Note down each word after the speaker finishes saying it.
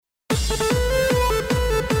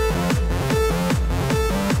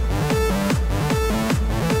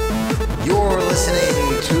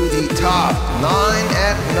listening to the Top 9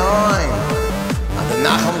 at 9 on the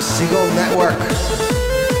Nachum Segal Network.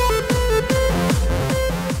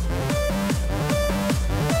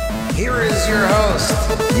 Here is your host,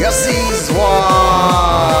 Yossi Zweig.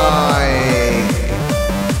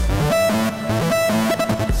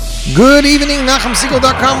 Good evening,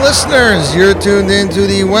 NachumSegal.com listeners. You're tuned in to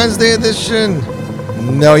the Wednesday edition.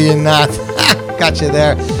 No, you're not. Got you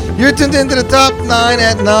there. You're tuned into the Top 9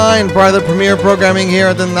 at 9, part of the premier programming here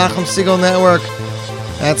at the Nachum Segal Network.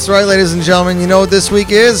 That's right, ladies and gentlemen. You know what this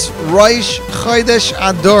week is? Rosh Chodesh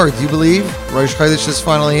Adar. Do you believe Rosh Chodesh is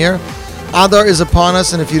finally here? Adar is upon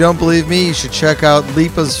us, and if you don't believe me, you should check out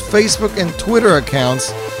Lipa's Facebook and Twitter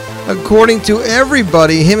accounts. According to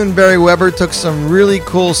everybody, him and Barry Weber took some really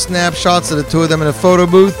cool snapshots of the two of them in a photo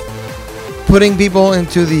booth, putting people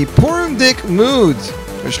into the Purim Dik mood.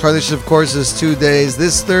 Rosh Chodesh, of course, is 2 days,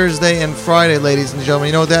 this Thursday and Friday, ladies and gentlemen.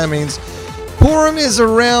 You know what that means? Purim is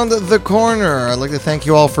around the corner. I'd like to thank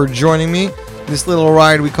you all for joining me. This little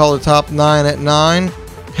ride we call the Top 9 at 9.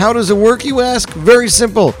 How does it work, you ask? Very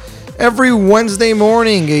simple. Every Wednesday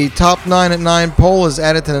morning, a Top 9 at 9 poll is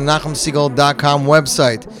added to the NachumSegal.com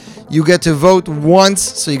website. You get to vote once,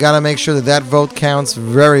 so you got to make sure that that vote counts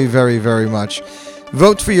very, very, very much.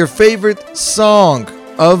 Vote for your favorite song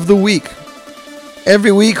of the week.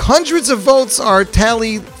 Every week, hundreds of votes are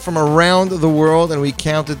tallied from around the world, and we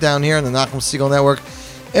count it down here on the Nachum Segal Network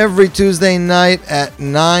every Tuesday night at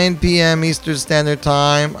 9 p.m. Eastern Standard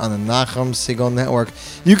Time on the Nachum Segal Network.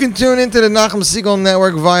 You can tune into the Nachum Segal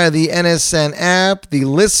Network via the NSN app, the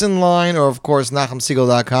Listen line, or of course,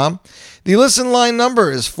 NachumSegal.com. The Listen line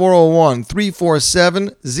number is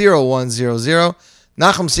 401-347-0100,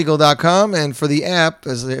 NachumSegal.com. And for the app,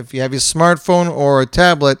 if you have your smartphone or a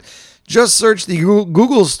tablet, just search the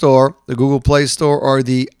Google Store, the Google Play Store, or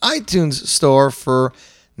the iTunes Store for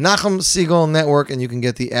Nachum Segal Network, and you can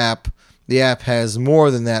get the app. The app has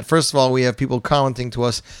more than that. First of all, we have people commenting to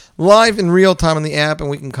us live in real time on the app, and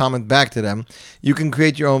we can comment back to them. You can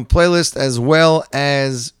create your own playlist as well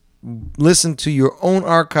as listen to your own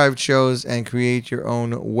archived shows and create your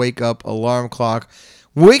own wake-up alarm clock,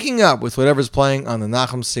 waking up with whatever's playing on the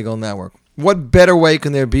Nachum Segal Network. What better way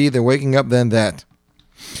can there be than waking up than that?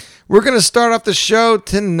 We're going to start off the show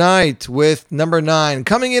tonight with number 9.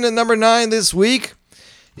 Coming in at number 9 this week,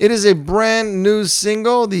 it is a brand new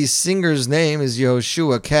single. The singer's name is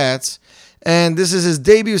Yehoshua Katz, and this is his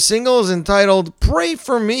debut single. It's entitled Pray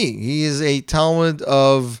For Me. He is a Talmud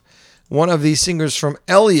of one of the singers from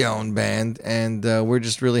Elyon Band, and we're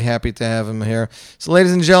just really happy to have him here. So,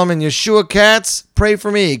 ladies and gentlemen, Yehoshua Katz, Pray For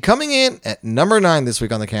Me, coming in at number 9 this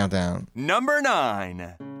week on the countdown. Number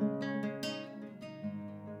 9.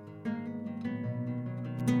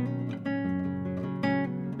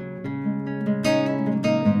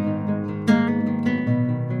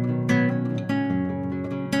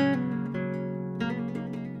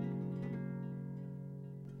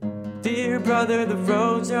 Dear brother, the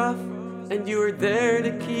road's rough, and you were there to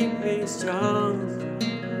keep me strong.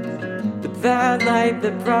 But that light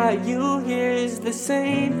that brought you here is the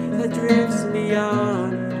same that drifts me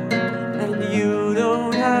on. And you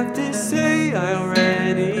don't have to say, I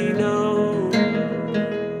already know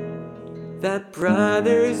that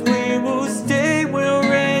brothers, we will stay, we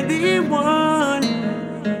already won.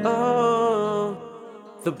 Oh,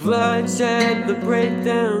 the bloodshed, the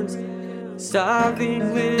breakdowns,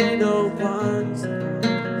 starving widow bonds,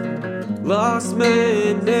 lost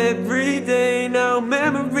men every day, now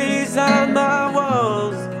memories on my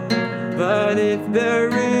walls. But if there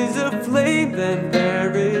is a flame, then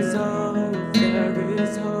there is hope, there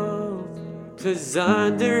is hope. 'Cause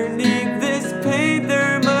underneath this pain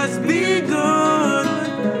there must be good.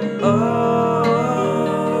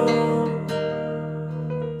 Oh,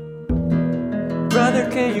 brother,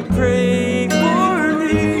 can you pray for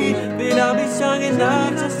me? I'll be strong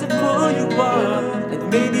enough just to pull you up. And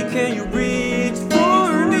maybe can you reach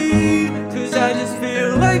for me? 'Cause I just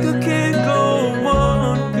feel like I can't go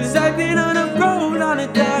on. 'Cause I've been on a road on a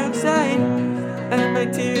dark side, and my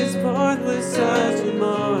tears poured with such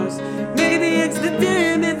remorse. Maybe it's the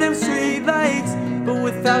dim in them street lights, but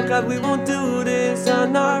without God we won't do this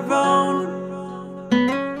on our own.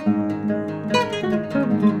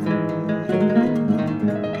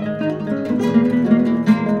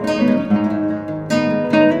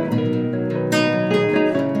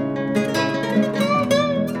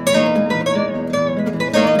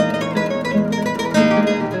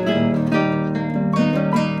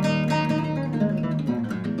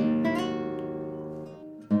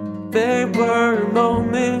 There were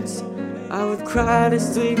moments I would cry to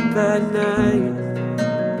sleep at night,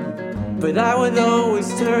 But I would always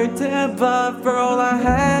turn to above, for all I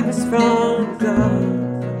have is from God.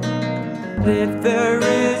 If there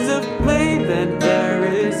is a flame, then there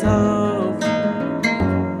is hope.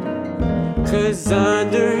 'Cause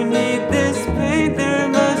underneath this pain there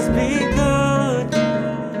must be good.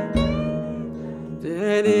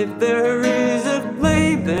 And if there is a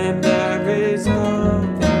flame, then there is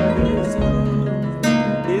hope. There is hope.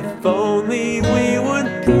 If only we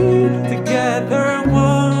would be together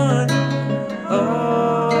one. Oh,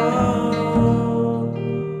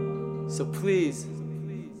 so please,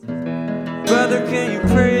 brother, can you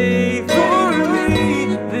pray for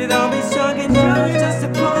me that I'll be strong enough just to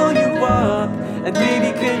pull you up? And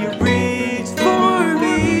maybe can you reach for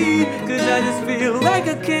me? 'Cause I just feel like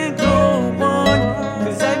I can't go on.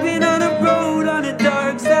 'Cause I've been on a road on the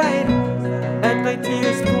dark side, and my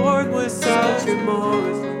tears poured with such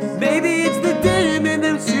remorse. Maybe it's the dim in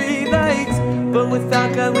them street lights, but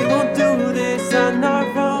without God we won't do this on our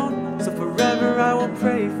own. So forever I will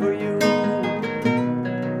pray for you.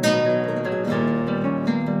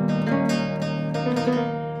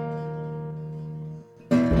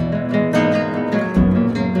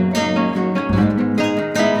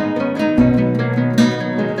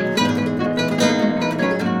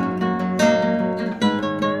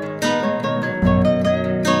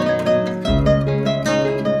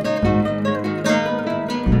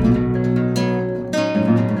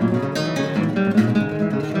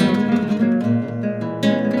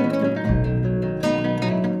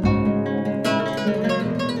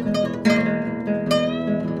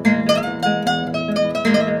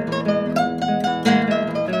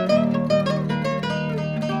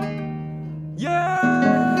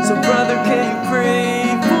 So brother, can you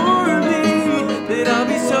pray for me that I'll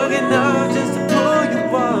be strong enough just to pull you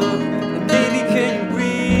up? And maybe can you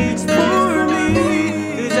reach for me?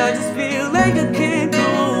 'Cause I just feel like I can't go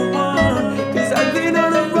on. 'Cause I've been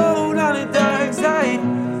on a road on a dark side,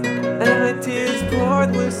 and my tears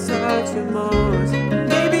poured with such remorse.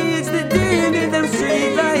 Maybe it's the dim in them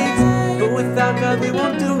street lights, but without God we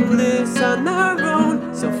won't do this on our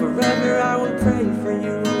own. So forever I will pray for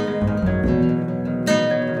you.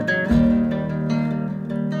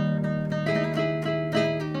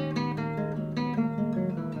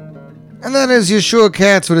 And that is Yeshua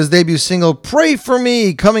Katz with his debut single, Pray For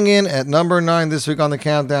Me, coming in at number 9 this week on the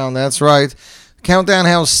countdown. That's right. Countdown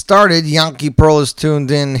has started. Yankee Pearl is tuned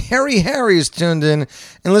in. Harry is tuned in.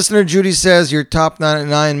 And listener Judy says, your top 9 at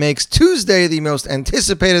 9 makes Tuesday the most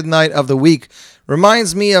anticipated night of the week.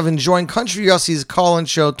 Reminds me of enjoying Country Yussie's call-in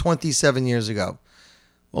show 27 years ago.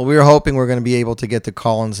 Well, we're hoping we're going to be able to get the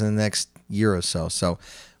call-ins in the next year or so. So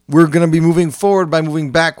we're going to be moving forward by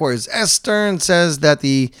moving backwards. S. Stern says that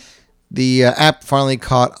the app finally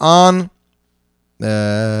caught on.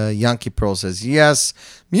 Yankee Pearl says yes.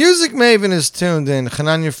 Music Maven is tuned in.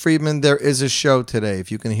 Hananya Friedman, there is a show today.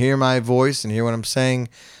 If you can hear my voice and hear what I'm saying,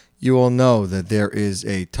 you will know that there is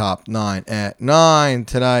a top 9 at 9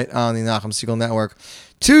 tonight on the Nachum Segal Network.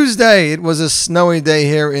 Tuesday, it was a snowy day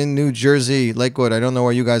here in New Jersey, Lakewood. I don't know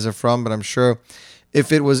where you guys are from, but I'm sure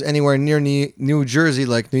if it was anywhere near New Jersey,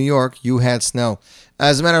 like New York, you had snow.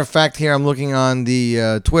 As a matter of fact, here I'm looking on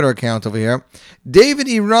the Twitter account over here. David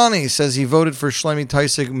Irani says he voted for Shlomi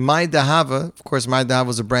Taisik, My Dahava. Of course, My Dahava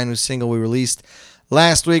was a brand new single we released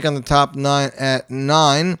last week on the top 9 at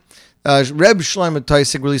 9. Reb Shlomi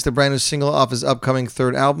Taisik released a brand new single off his upcoming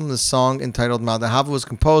third album. The song, entitled My Dahava, was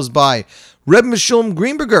composed by Reb Meshulam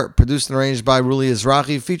Greenberger, produced and arranged by Ruli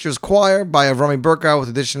Ezrachi, features choir by Avrami Burkow with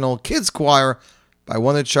additional kids choir by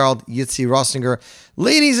Wonder Child Yitzi Rossinger.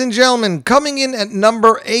 Ladies and gentlemen, coming in at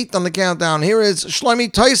number 8 on the countdown, here is Shlomi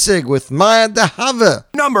Taisik with My Dahava.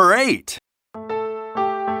 Number 8.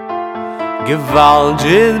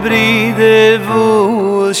 Gewaltige Brüder,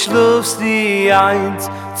 wo schlufst die 1,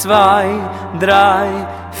 2, 3,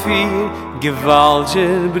 4.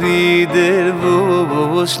 Gewaltige Brüder,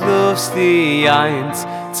 wo schlufst die 1,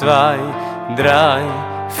 2, 3,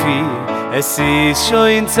 4. Es ist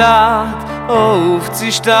schon Zeit,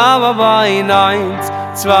 aufzustehen bei 1,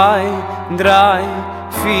 2, 3,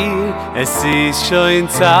 4. Es ist schon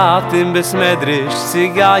Zeit, im Besmedrisch zu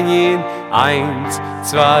gehen. 1,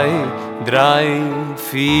 2, 3,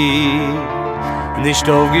 4. Nicht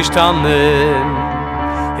aufgestanden,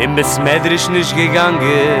 im Besmedrisch nicht gegangen,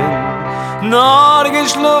 nur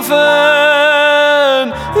geschlafen,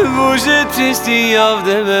 wo sitzt die auf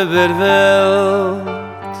der Welt.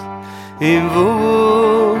 In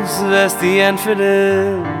wo's wirst die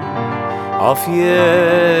entfernen auf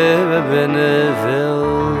jede Welt.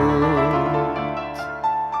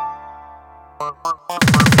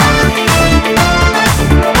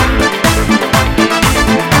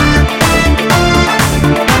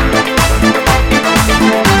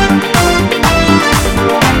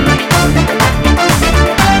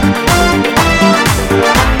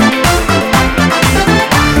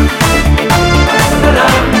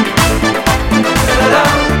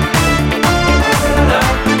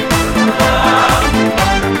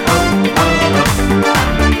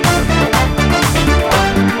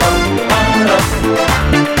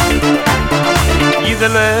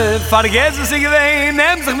 vergesst was ich gewähnt,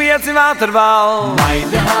 nehmt sich mir jetzt im Waterwald.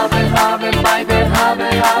 Meine Habe, meine Habe,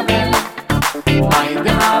 meine Habe,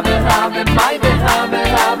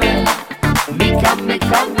 mi kann beeilen, mi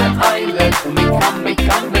kann beeilen, ich bin meine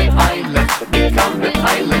Habe, meine Habe, mi kann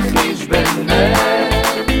beeilen, ich bin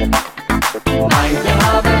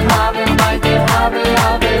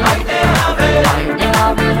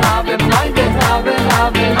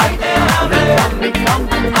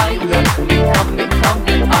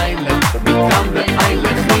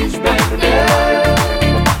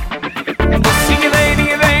Was ich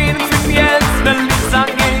gewähnt, für jetzt will ich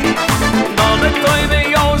sagen, noch ne Teufel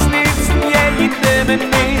ausnitzen, jedem in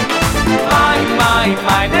mir.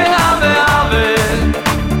 Meine Habe,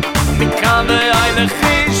 mi kann beeilen,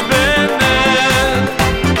 ich bin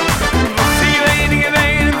Was ich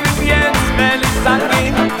gewähnt, für jetzt will ich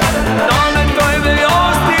sagen, noch ne Teufel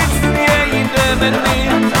ausnitzen, jedem in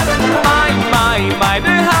mir.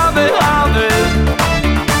 Meine Habe,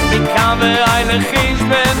 mi kann beeilen, ich bin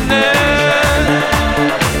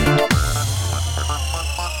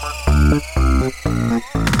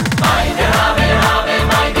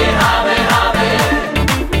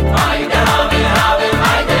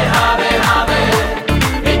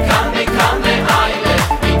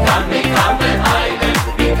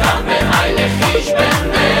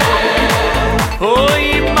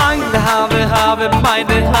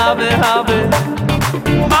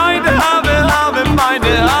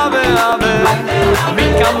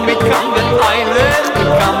Mi kann beeilen, ich bin meine Habe,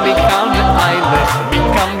 mi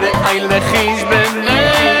kann beeilen, ich bin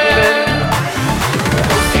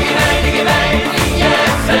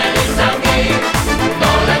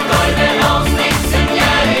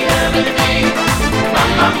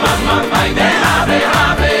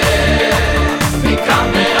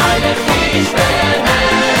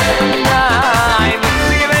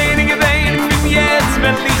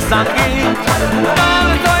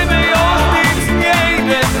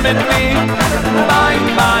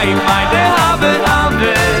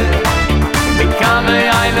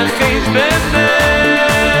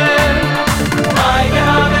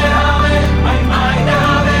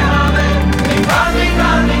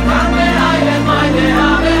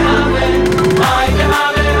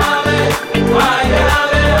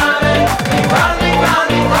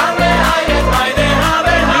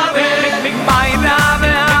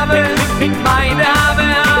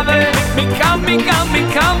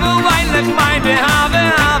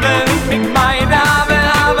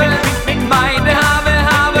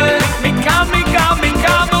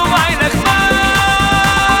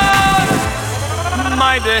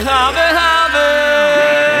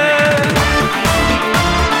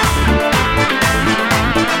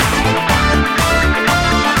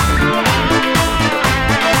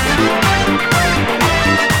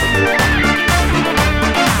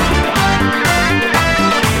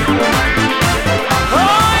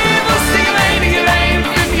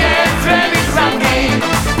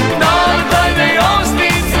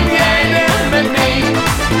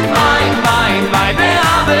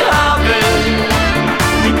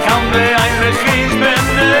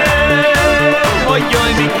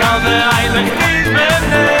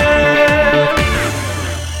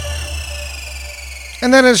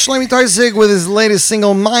And then Shlomi Toysig with his latest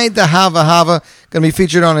single, Mind the Hava Hava, going to be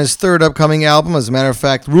featured on his third upcoming album. As a matter of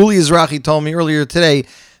fact, Ruli Izrahi told me earlier today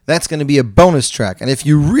that's going to be a bonus track. And if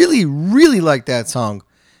you really, really like that song,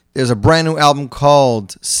 there's a brand new album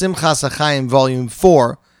called Simchas HaChaim Volume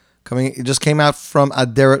 4. It just came out from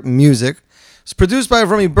Aderet Music. It's produced by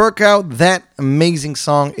Romy Burkow. That amazing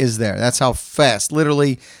song is there. That's how fast.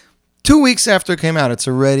 Literally 2 weeks after it came out, it's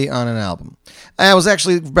already on an album. I was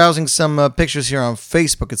actually browsing some pictures here on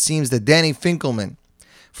Facebook. It seems that Danny Finkelman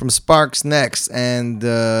from Sparks Next and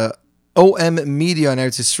OM Media and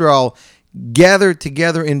Eretz Yisrael gathered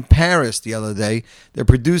together in Paris the other day. They're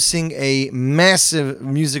producing a massive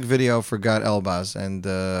music video for Gad Elbaz, and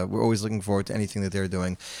we're always looking forward to anything that they're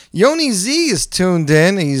doing. Yoni Z is tuned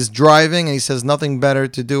in. He's driving, and he says nothing better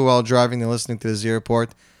to do while driving than listening to the Z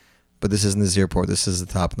Report. But this isn't the Z Report. This is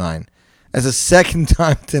the Top 9. As a second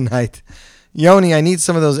time tonight. Yoni, I need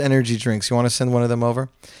some of those energy drinks. You want to send one of them over?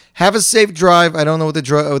 Have a safe drive. I don't know what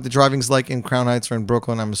the driving's like in Crown Heights or in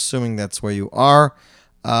Brooklyn. I'm assuming that's where you are.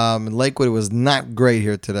 In Lakewood, it was not great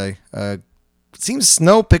here today. It seems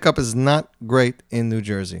snow pickup is not great in New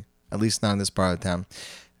Jersey, at least not in this part of town.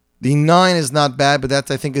 The 9 is not bad, but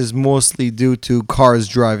that I think is mostly due to cars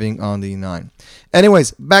driving on the 9.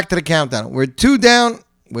 Anyways, back to the countdown. We're 2 down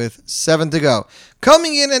with 7 to go.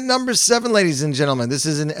 Coming in at number 7, ladies and gentlemen, this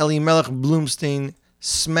is an Elimelech Bloomstein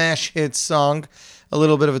smash hit song. A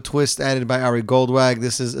little bit of a twist added by Ari Goldwag.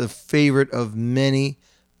 This is a favorite of many,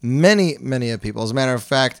 many people. As a matter of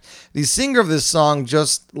fact, the singer of this song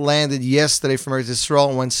just landed yesterday from Eretz Yisrael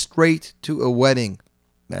and went straight to a wedding.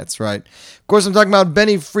 That's right. Of course, I'm talking about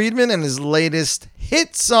Benny Friedman and his latest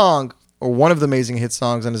hit song, or one of the amazing hit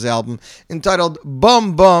songs on his album, entitled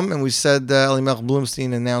Bum Bum. And we said Elimelech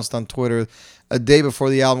Bloomstein announced on Twitter a day before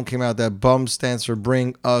the album came out that BUM stands for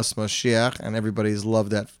Bring Us Mashiach, and everybody's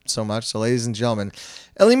loved that so much. So, ladies and gentlemen,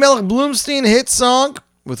 Elimelech Bloomstein hit song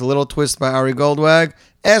with a little twist by Ari Goldwag,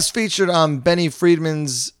 as featured on Benny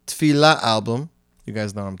Friedman's Tefillah album. You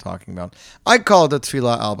guys know what I'm talking about. I call it the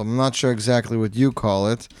Tefillah album. I'm not sure exactly what you call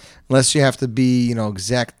it, unless you have to be,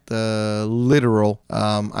 exact, literal.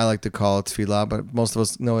 I like to call it Tefillah, but most of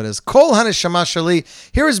us know it as Kol HaNeshama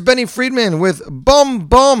Shali. Here is Benny Friedman with Bum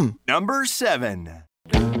Bum. Number 7.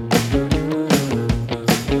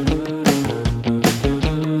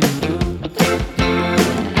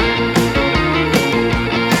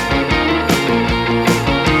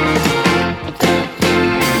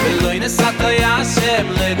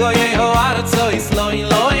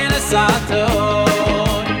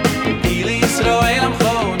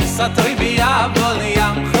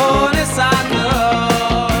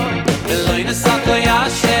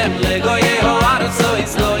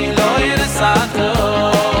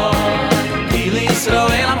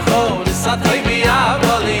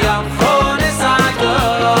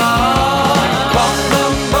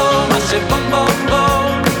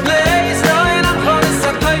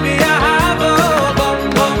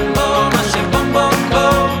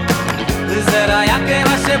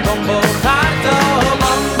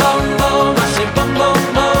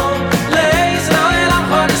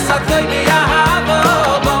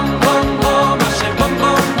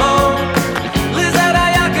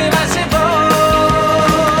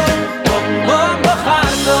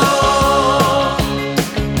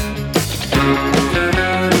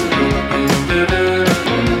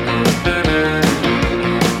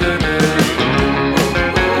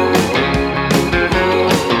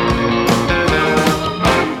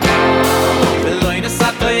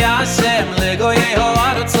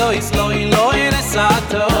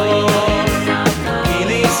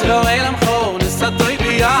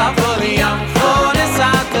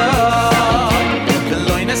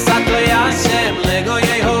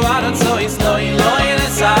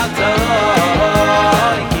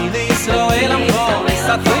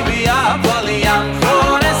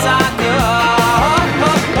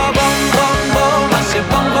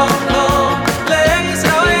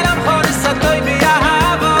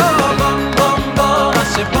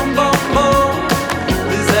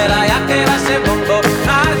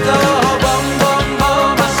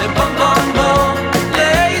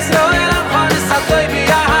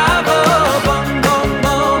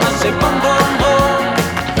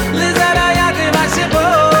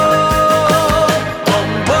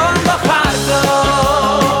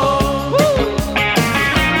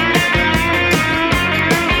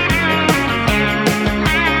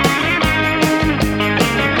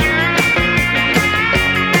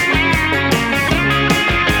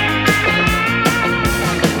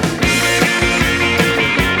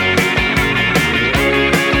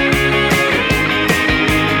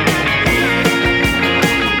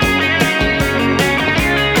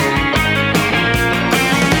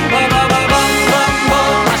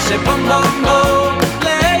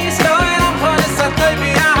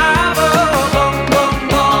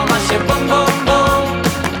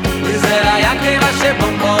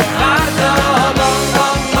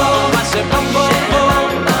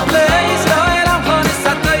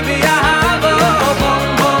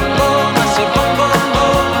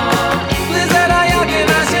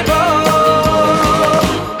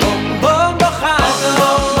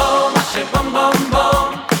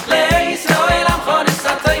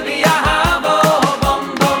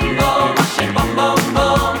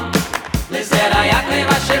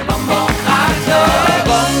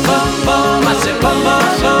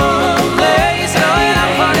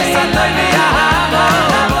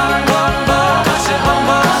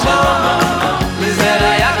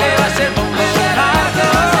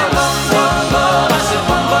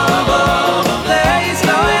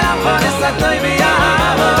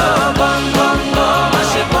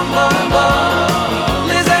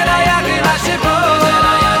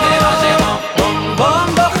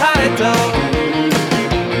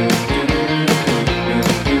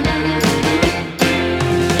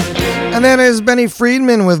 And that is Benny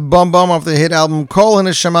Friedman with Bum Bum off the hit album Kol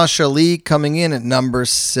HaNeshama Shali, coming in at number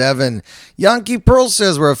 7. Yankee Pearl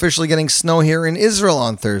says we're officially getting snow here in Israel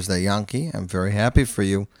on Thursday. Yankee, I'm very happy for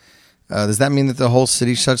you. Does that mean that the whole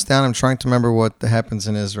city shuts down? I'm trying to remember what happens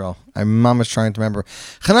in Israel. My mom is trying to remember.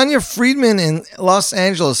 Hananya Friedman in Los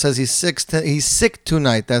Angeles says he's sick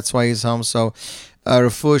tonight. That's why he's home. So,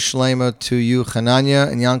 refuah shlema to you,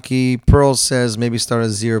 Hananya. And Yankee Pearl says maybe start a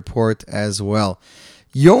Z report as well.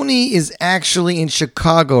 Yoni is actually in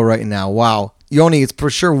Chicago right now. Wow. Yoni, it's for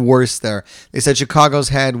sure worse there. They said Chicago's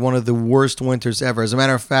had one of the worst winters ever. As a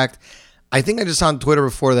matter of fact, I think I just saw on Twitter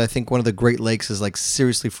before that I think one of the Great Lakes is like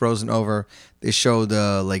seriously frozen over. They showed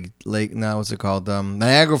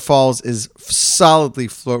Niagara Falls is solidly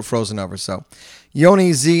frozen over. So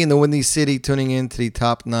Yoni Z in the Windy City tuning in to the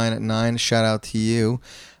top 9 at 9. Shout out to you.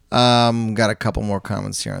 Got a couple more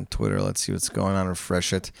comments here on Twitter. Let's see what's going on.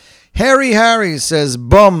 Refresh it. Harry says,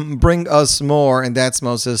 bum, bring us more. And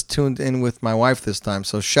Datsmo says, tuned in with my wife this time.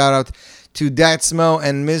 So shout out to Datsmo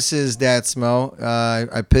and Mrs. Datsmo.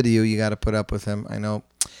 I pity you. You got to put up with him. I know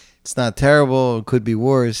it's not terrible. It could be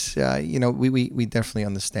worse. We definitely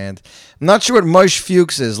understand. I'm not sure what Moshe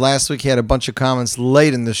Fuchs is. Last week he had a bunch of comments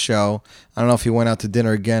late in the show. I don't know if he went out to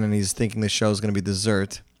dinner again and he's thinking the show is going to be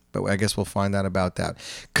dessert. But I guess we'll find out about that.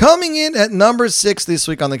 Coming in at number 6 this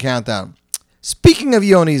week on the countdown. Speaking of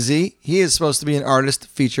Yoni Z, he is supposed to be an artist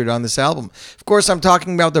featured on this album. Of course, I'm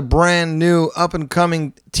talking about the brand new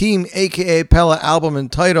up-and-coming Team AKA Pella album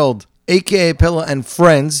entitled AKA Pella and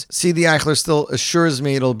Friends. CD Eichler still assures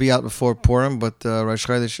me it'll be out before Purim, but Rosh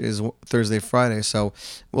Chodesh is Thursday, Friday, so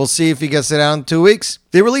we'll see if he gets it out in 2 weeks.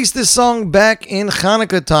 They released this song back in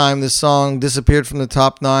Hanukkah time. This song disappeared from the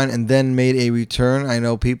top 9 and then made a return. I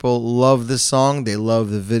know people love this song. They love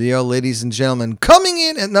the video. Ladies and gentlemen, coming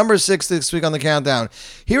in at number 6 this week on the countdown,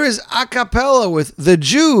 here is a cappella with The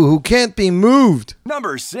Jew Who Can't Be Moved.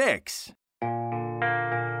 Number 6.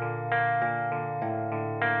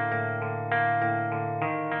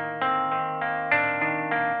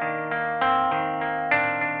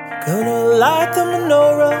 Gonna light the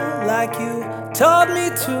menorah like you taught me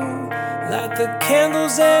to. Light the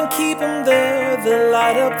candles and keep them there that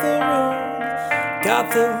light up the room.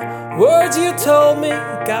 Got the words you told me,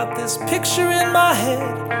 got this picture in my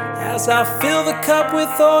head. As I fill the cup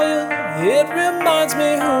with oil, it reminds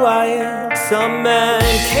me who I am. Some man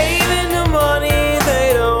cave into money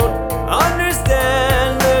they don't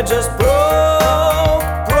understand. They're just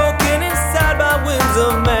broken inside by whims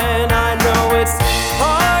of man. I know it's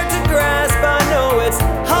hard to grasp, I know it's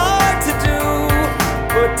hard to do,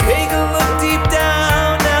 but take a look deep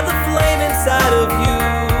down at the flame inside of you.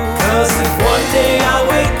 Cause if one day I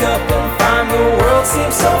wake up and find the world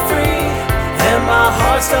seems so free, and my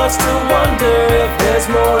heart starts to wonder if there's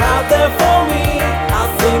more out there for me, I'll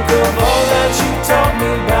think of all that you taught me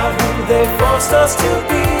about who they forced us to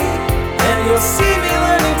be. And you'll see me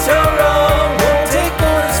learning Torah, won't take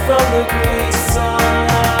orders from the Greeks.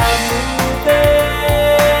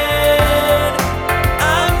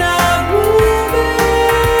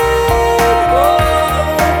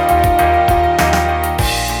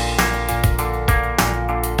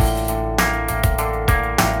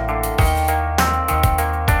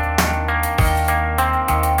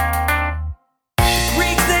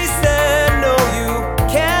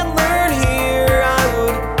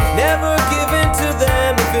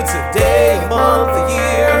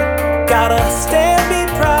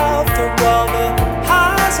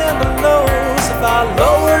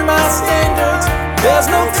 There's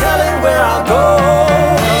no telling where I'll go.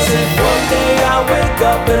 Cause if one day I wake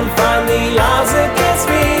up and find the odds against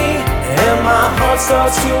me, and my heart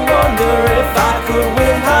starts to wonder if I could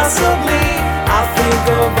win possibly, I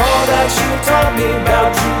think of all that you taught me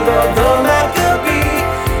about Judah the Maccabee,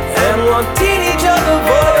 and one teeny jug of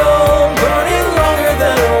oil burning longer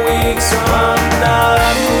than a week. So I'm not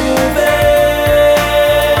moving.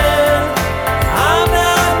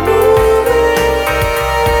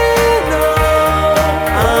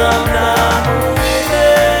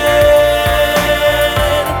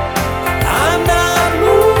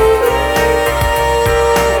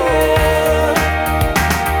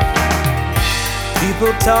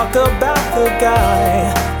 Talk about the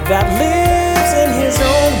guy that lives in his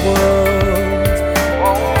own world.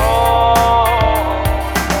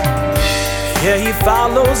 Yeah, he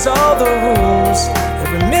follows all the rules.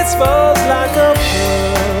 Every mitzvah's like a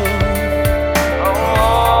pearl.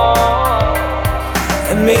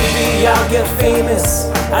 And maybe I'll get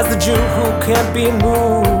famous as the Jew who can't be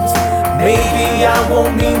moved. Maybe I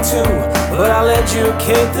won't mean to, but I'll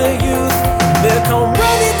educate the youth. They'll come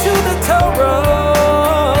running to the Torah,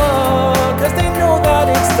 cause they know that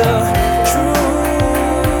it's the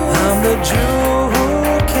truth. I'm the Jew who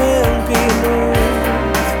can't be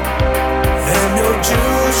moved, and no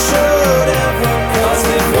Jew should ever move. Cause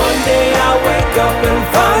if one day I wake up and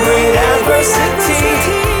find great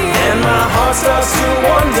starts to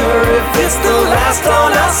wonder if it's the last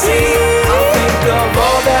dawn I'll see. I think of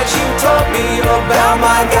all that you taught me about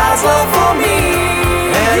my God's love for me,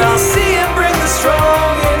 and I'll see Him bring the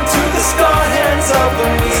strong into the scarred hands of the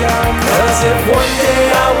weak. Cause if one day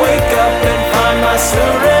I wake up and find my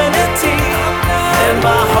serenity, and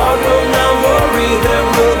my heart will not worry, there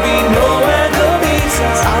will be no enemies.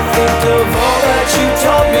 I think of all that you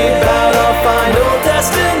taught me about our final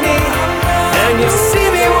destiny, and you'll see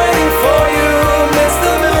me waiting for you amidst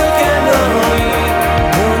the milk and the honey.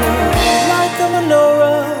 Gonna light the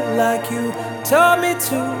menorah like you taught me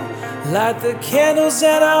to, light the candles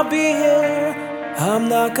and I'll be here. I'm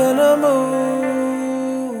not gonna move.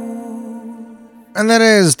 And that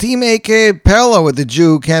is Team A.K.A. Pella with The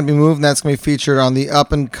Jew Can't Be Moved. And that's going to be featured on the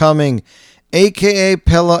up-and-coming A.K.A.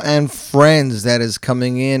 Pella and Friends. That is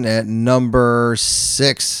coming in at number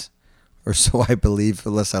 6. Or so I believe,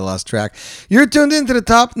 unless I lost track. You're tuned into the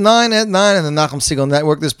Top 9 at 9 on the Nachum Segal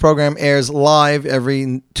Network. This program airs live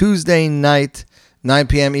every Tuesday night, 9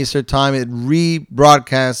 p.m. Eastern Time. It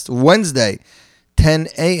rebroadcasts Wednesday, 10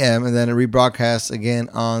 a.m. And then it rebroadcasts again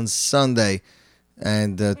on Sunday.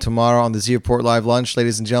 And tomorrow on the Z Report Live Lunch,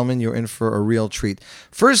 ladies and gentlemen, you're in for a real treat.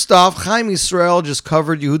 First off, Chaim Yisrael just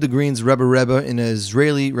covered Yehuda Green's Rebbe Rebbe in an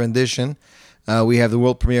Israeli rendition. We have the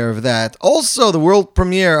world premiere of that. Also, the world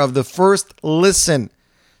premiere of the first listen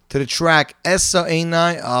to the track Essa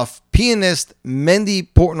Einai of pianist Mendy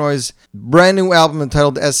Portnoy's brand new album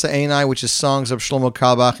entitled Essa Einai, which is songs of Shlomo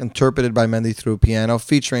Kalbach interpreted by Mendy through piano,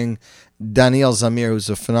 featuring Daniel Zamir,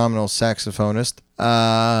 who's a phenomenal saxophonist.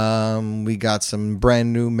 We got some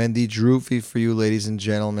brand new Mendy Drufi for you, ladies and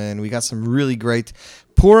gentlemen. We got some really great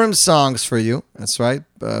Purim songs for you. That's right,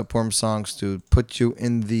 Purim songs to put you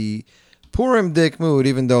in the Purim Dick mood,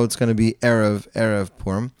 even though it's going to be Erev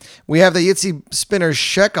Purim. We have the Yitzi Spinner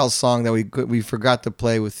Shekel song that we forgot to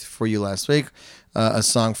play for you last week. A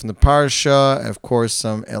song from the Parsha, and of course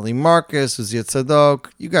some Eli Marcus, Uziah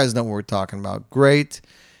Tzadok. You guys know what we're talking about. Great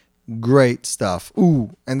stuff.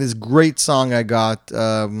 Ooh, and this great song I got.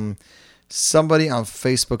 Somebody on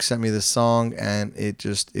Facebook sent me this song, and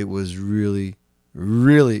it was really,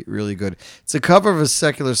 really, really good. It's a cover of a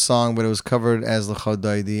secular song, but it was covered as L'cha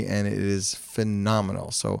Daidi, and it is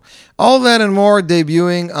phenomenal. So all that and more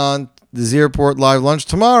debuting on the Z Report Live Lunch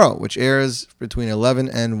tomorrow, which airs between 11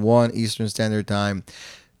 and 1 Eastern Standard Time.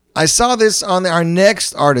 I saw this on our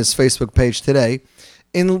next artist's Facebook page today.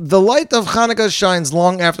 In the light of Hanukkah shines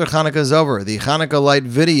long after Hanukkah is over. The Hanukkah Light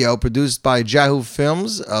video produced by Jahu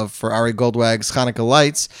Films for Ari Goldwag's Hanukkah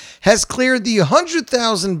Lights has cleared the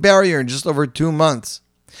 100,000 barrier in just over 2 months.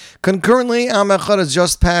 Concurrently, Am Echad has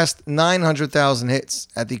just passed 900,000 hits.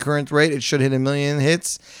 At the current rate, it should hit 1 million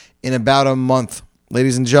hits in about a month.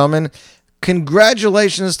 Ladies and gentlemen,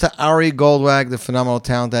 congratulations to Ari Goldwag, the phenomenal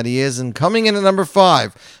talent that he is, and coming in at number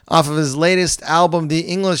 5 off of his latest album, the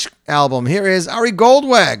English album. Here is Ari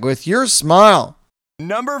Goldwag with Your Smile.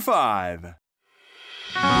 Number 5.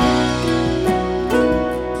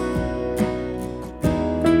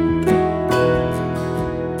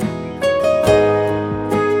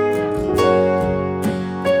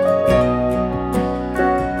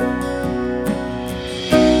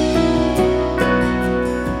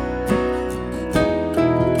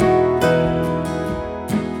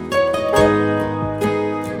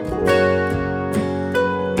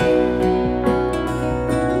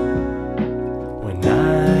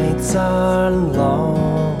 Are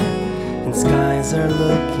long and skies are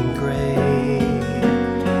looking gray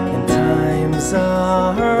and times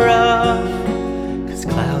are rough 'cause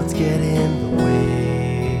clouds get in the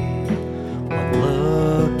way. One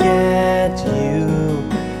look at you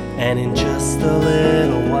and in just a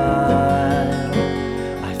little while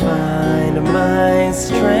I find my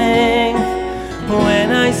strength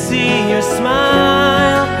when I see your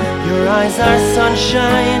smile. Your eyes are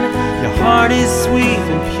sunshine, your heart is sweet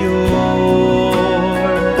and pure.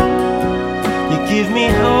 You give me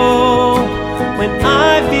hope when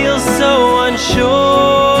I feel so unsure.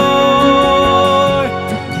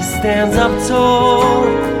 You stand up tall,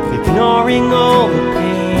 ignoring all the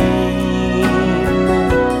pain,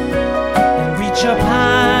 and reach up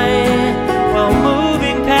high while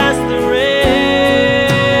moving past the rain.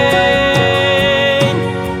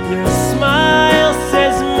 Your smile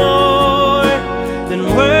says more than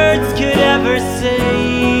words could ever say.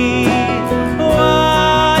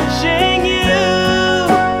 Watching you,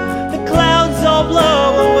 the clouds all blow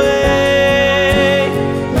away.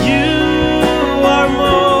 You are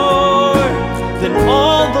more than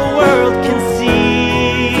all the world can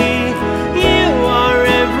see.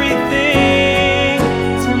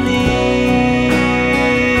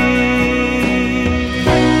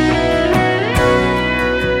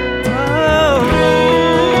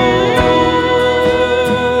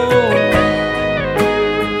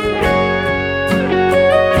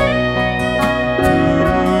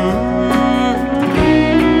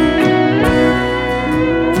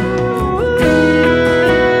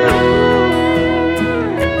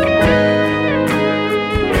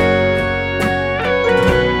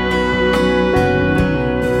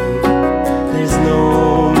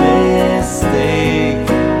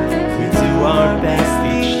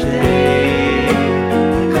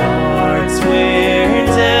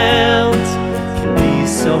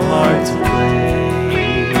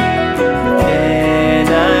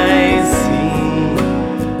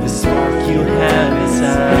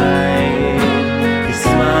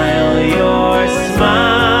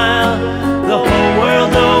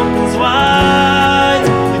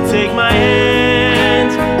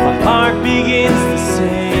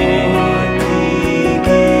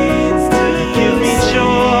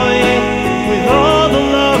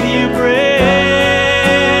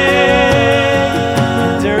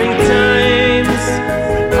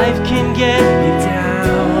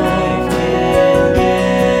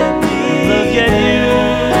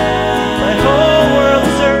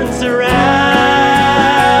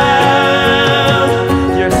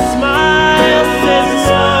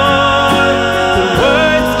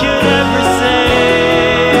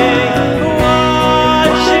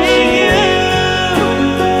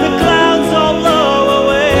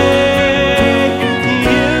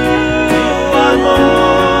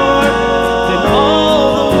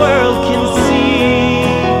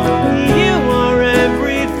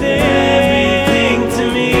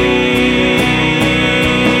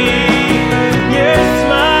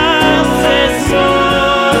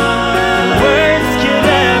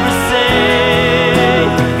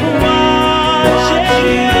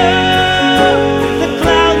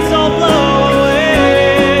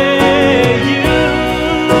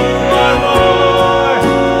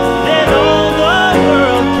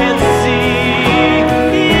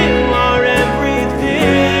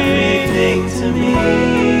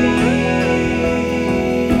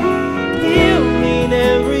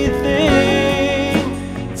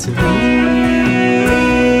 zu mir.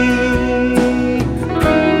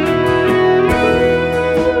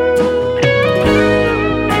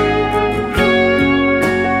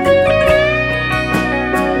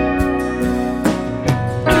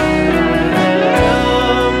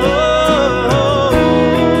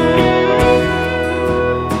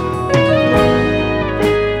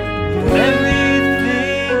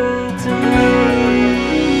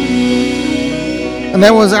 And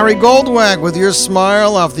that was Ari Goldwag with Your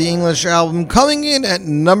Smile off the English album, coming in at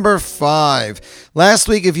number 5. Last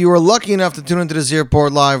week, if you were lucky enough to tune into this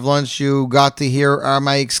Airport Live Lunch, you got to hear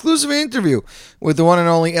my exclusive interview with the one and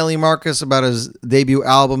only Eli Marcus about his debut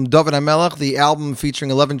album, David HaMelech, the album featuring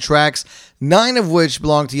 11 tracks, 9 of which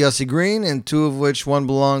belong to Yossi Green, and 2 of which one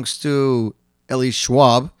belongs to Eli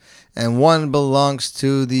Schwab, and 1 belongs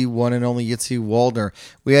to the one and only Yitzi Waldner.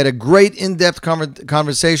 We had a great in-depth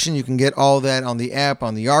conversation. You can get all that on the app,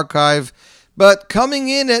 on the archive. But coming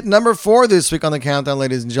in at number 4 this week on the countdown,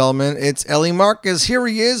 ladies and gentlemen, it's Eli Marcus. Here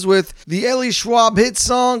he is with the Eli Schwab hit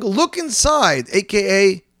song, Look Inside,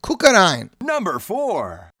 a.k.a. Kukarein. Number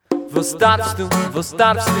 4. Wo darfst du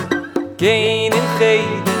gehen in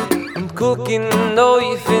Cheder und gucken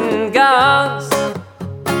auf in Gas?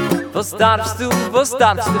 Was darfst du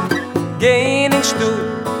gehen in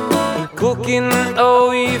Stuhl und gucken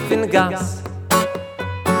auf in Gas?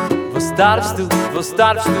 Was darfst du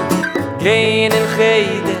gehen in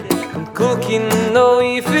Cheder und gucken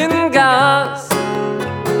auf in Gas?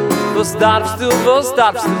 Was darfst du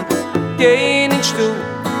gehen in Stuhl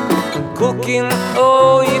und gucken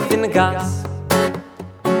auf in Gas?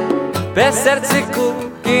 Besser zu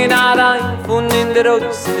gucken rein von in der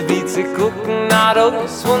Haus, wie zu gucken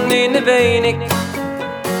raus von in der wenig.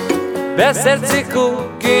 Besser zu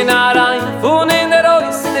gucken rein von in der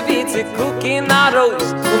Haus, wie zu gucken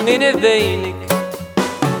raus von in der wenig.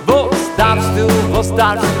 Was darfst du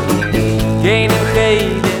gehen in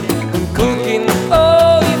Cheder und gucken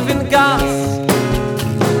auf in Gas?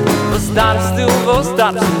 Was darfst du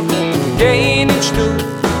gehen in Stuhl?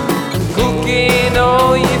 Gucken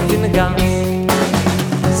auf in den Gas.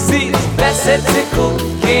 Sie ist besser zu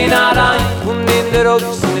gucken rein von in der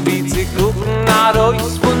Haus, wie zu gucken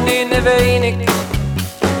raus von in der wenig.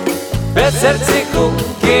 Besser zu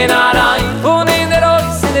gucken rein von in der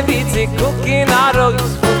Haus, wie zu gucken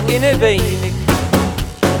raus von in der wenig.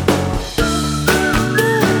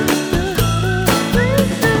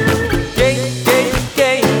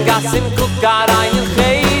 Geh, Gas im Kukarein in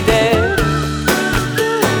Cheder.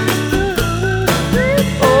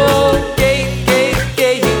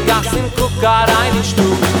 Kukarein in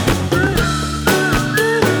Stuhl.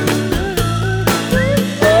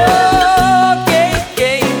 Oh, geh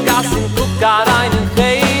in Gas in Kukarein in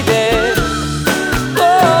Cheder. Oh,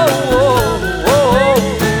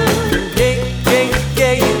 geh in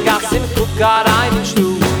Gas in Kukarein in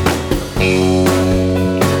Stuhl.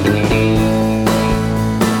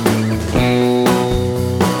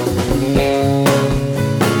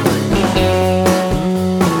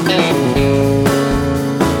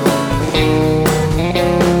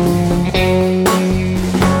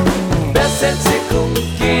 Besser zu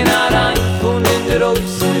gucken rein von in der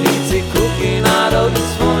Haus, wie zu gucken raus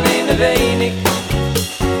von in der wenig.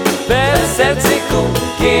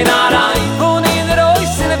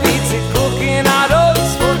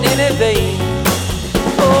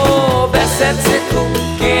 Oh, besser zu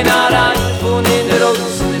gucken rein von in der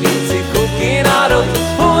Haus, wie zu gucken raus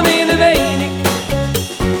von in der wenig.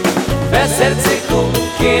 Besser zu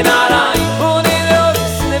gucken rein von in der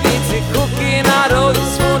Haus, wie zu gucken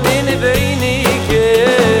raus von in der wenig.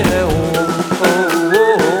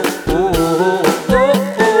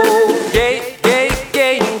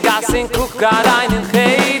 Kukarein in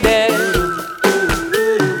Cheder.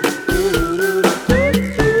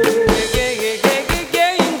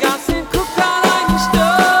 Geh in Gas in Kukarein in Stuhl.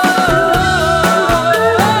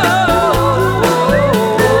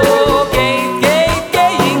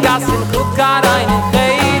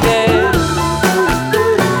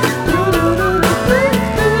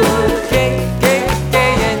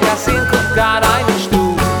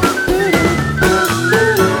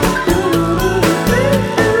 in Gas in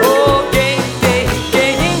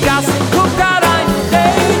Kukarein in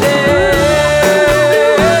Cheder.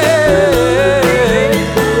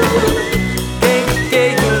 Geh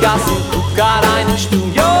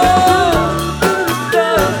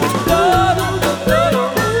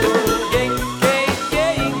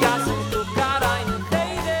in Gas in Kukarein in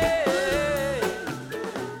Stuhl.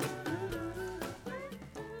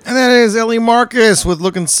 Eli Marcus with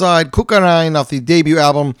Look Inside, Kukarein off the debut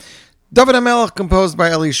album, David HaMelech, composed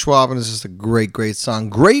by Eli Schwab, and it's just a great, great song.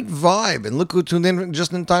 Great vibe. And look who tuned in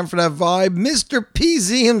just in time for that vibe. Mr.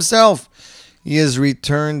 PZ himself. He has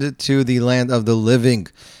returned to the land of the living.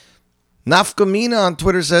 Nafkamina on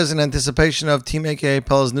Twitter says, in anticipation of Team AKA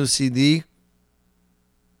Pella's new CD,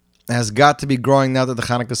 has got to be growing now that the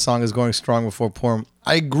Hanukkah song is going strong before Purim.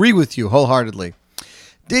 I agree with you wholeheartedly.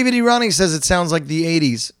 David Irani says it sounds like the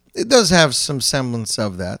 80s. It does have some semblance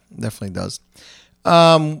of that. Definitely does.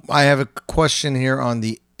 I have a question here on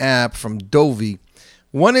the app from Dovi.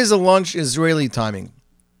 When is the lunch Israeli timing?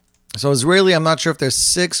 So Israeli, I'm not sure if they're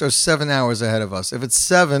 6 or 7 hours ahead of us. If it's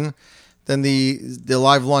 7, then the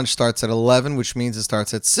live lunch starts at 11, which means it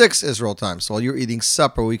starts at 6 Israel time. So while you're eating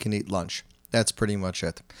supper, we can eat lunch. That's pretty much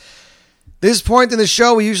it. This point in the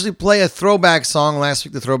show, we usually play a throwback song. Last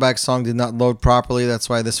week, the throwback song did not load properly. That's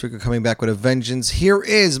why this week we're coming back with a vengeance. Here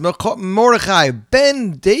is Mordechai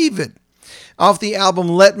Ben David off the album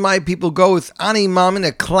Let My People Go with Ani Mamin,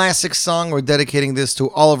 a classic song. We're dedicating this to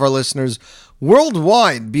all of our listeners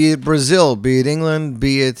worldwide, be it Brazil, be it England,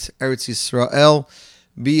 be it Eretz Yisrael,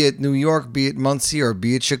 be it New York, be it Muncie, or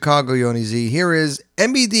be it Chicago, Yoni Z. Here is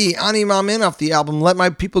MBD Ani Mamin off the album Let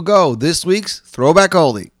My People Go, this week's Throwback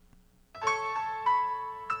Oldie.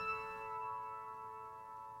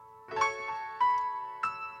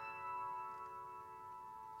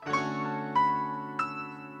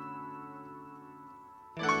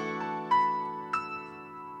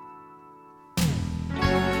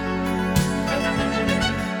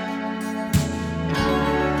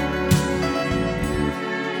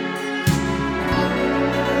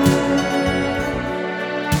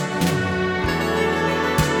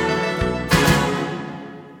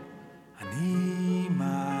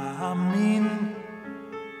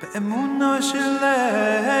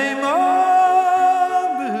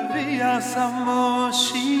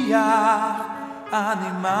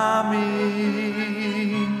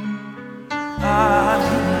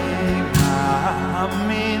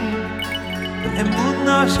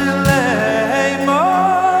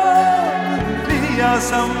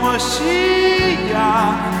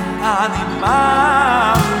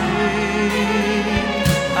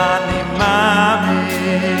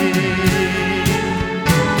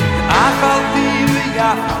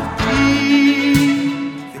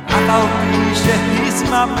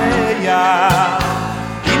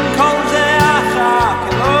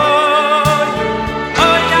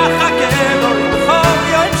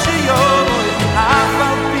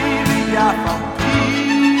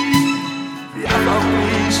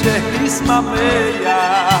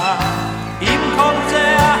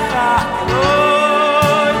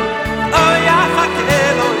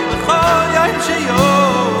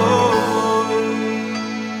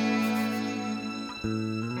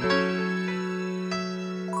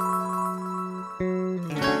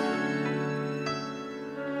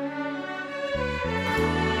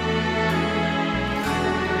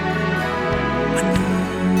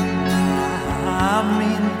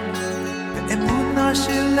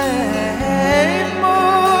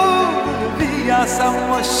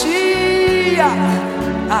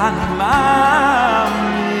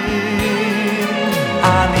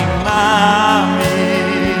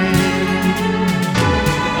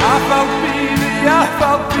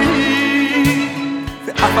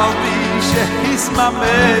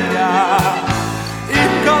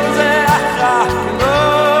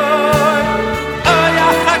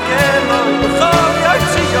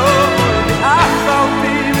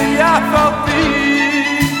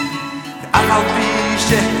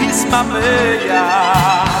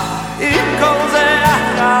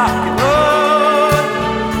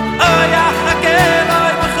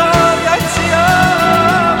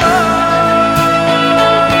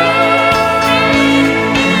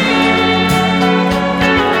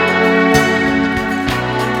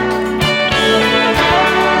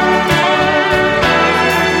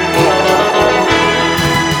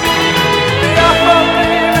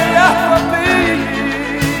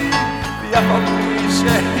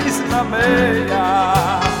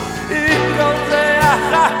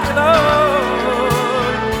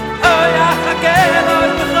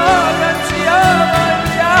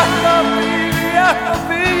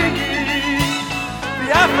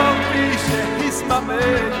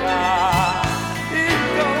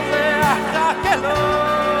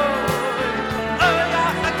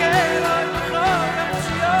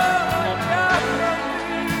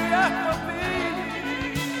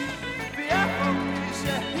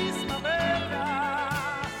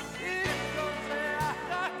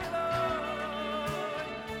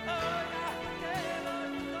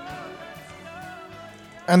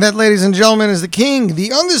 And that, ladies and gentlemen, is the king,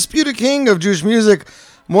 the undisputed king of Jewish music,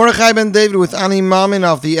 Mordechai Ben David with Ani Mamin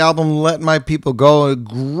off the album Let My People Go. A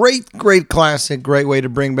great, great classic. Great way to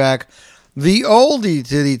bring back the oldie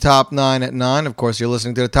to the Top 9 at 9. Of course, you're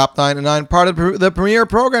listening to the Top 9 at 9, part of the premiere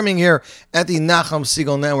programming here at the Nachum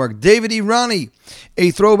Segal Network. David Irani,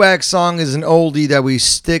 a throwback song is an oldie that we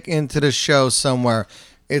stick into the show somewhere.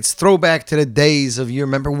 It's throwback to the days of, you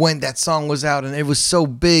remember when that song was out and it was so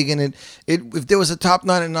big, and it if there was a Top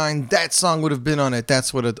 9 at 9, that song would have been on it.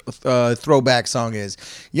 That's what a throwback song is.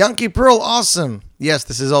 Yankee Pearl, awesome. Yes,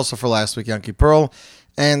 this is also for last week, Yankee Pearl.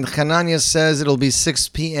 And Hanania says it'll be 6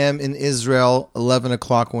 p.m. in Israel, 11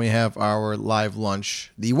 o'clock when we have our live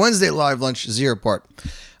lunch. The Wednesday live lunch, 0 part.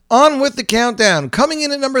 On with the countdown. Coming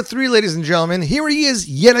in at number 3, ladies and gentlemen, here he is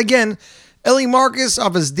yet again. Eli Marcus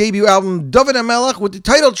off his debut album, David HaMelech, with the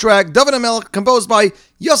title track, David HaMelech, composed by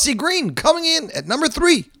Yossi Green, coming in at number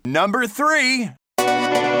 3. Number 3.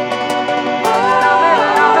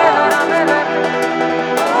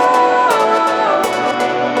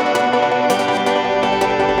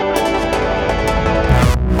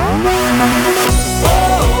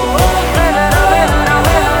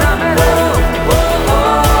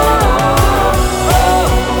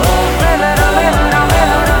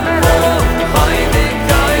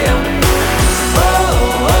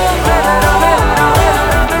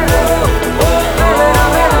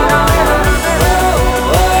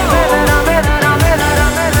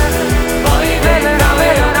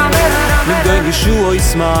 Yeshua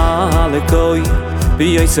Ismaelekoi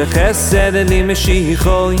V'yoseh chesed li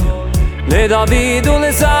Meshichoi LeDavid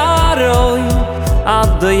uLezaroi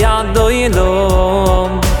Ad Yadoi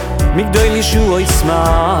Elom Migdol Yeshua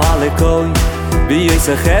Ismaelekoi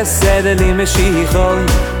V'yoseh chesed li Meshichoi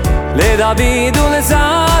LeDavid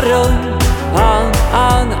uLezaroi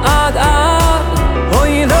Ad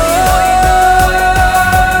Hoi Elom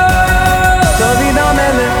David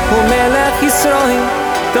HaMelech hu Melech Yisrael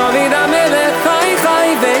David HaMelech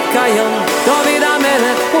Kayom David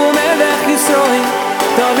HaMelech hu Melech Yisrael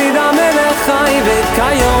David HaMelech Chai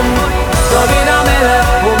v'Kayom David HaMelech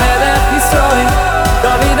hu Melech Yisrael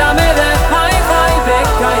David HaMelech Chai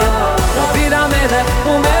v'Kayom David HaMelech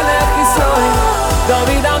hu Melech Yisrael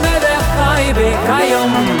David HaMelech Chai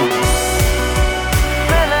v'Kayom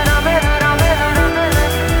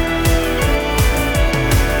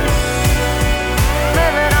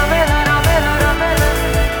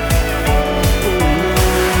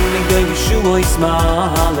Yeshua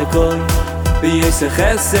Ismaelekoi V'yoseh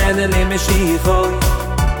chesed li Meshichoi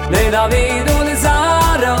LeDavid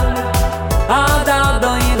uLezaroi Ad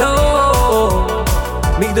Elom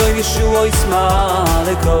Migdol Yeshua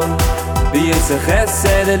Ismaelekoi V'yoseh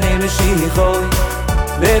chesed li Meshichoi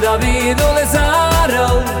LeDavid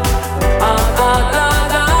uLezaroi Ad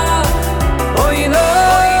Elom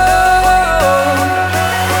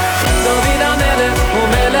David HaMelech hu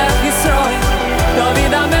Melech Yisrael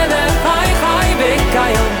David HaMelech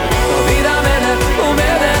David HaMelech hu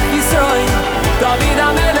Melech Yisrael David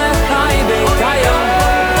HaMelech Chai v'Kayom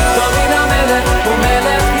David HaMelech hu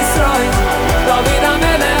Melech Yisrael David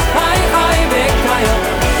HaMelech Chai v'Kayom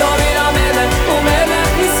David HaMelech hu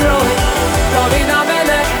Melech Yisrael David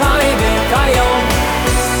HaMelech Chai v'Kayom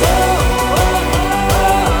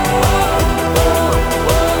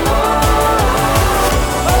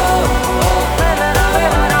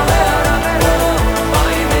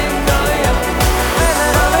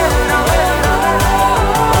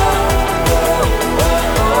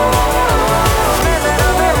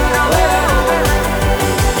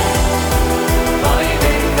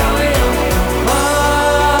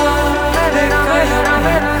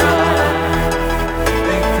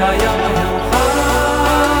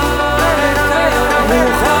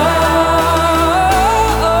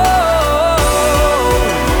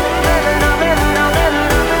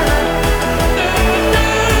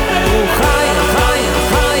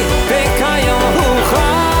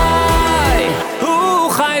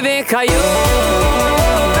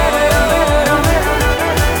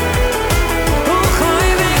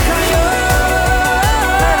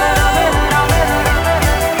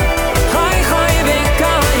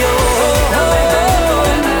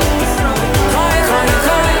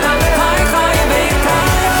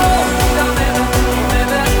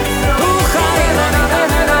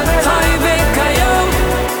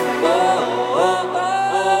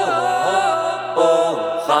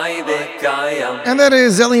And that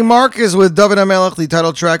is Eli Marcus with David HaMelech, the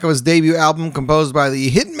title track of his debut album, composed by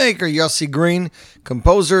the hitmaker Yossi Green,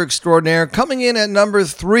 composer extraordinaire, coming in at number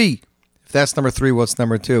 3. If that's number 3, what's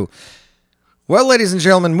number 2? Well, ladies and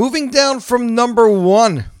gentlemen, moving down from number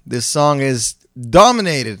 1, this song is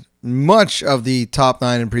dominated much of the top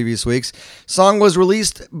 9 in previous weeks. Song was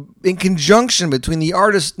released in conjunction between the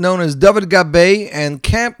artist known as David Gabe and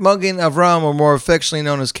Camp Magen Avram, or more affectionately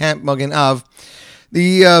known as Camp Magen Av.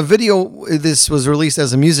 The video, this was released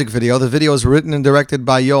as a music video. The video was written and directed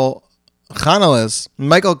by Yoel Chaneles,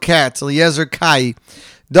 Michael Katz, Eliezer Kai,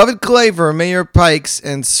 David Klaver, Meir Pikes,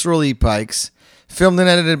 and Sruli Pikes. Filmed and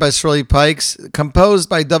edited by Sruli Pikes. Composed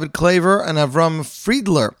by David Klaver and Avram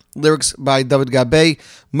Friedler. Lyrics by David Gabe,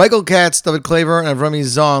 Michael Katz, David Klaver, and Avrami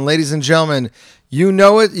Zahn. Ladies and gentlemen, you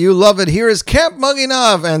know it, you love it. Here is Camp Magen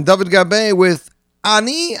Av and David Gabe with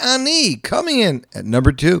Ani Ani, coming in at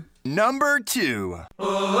number 2. Number 2.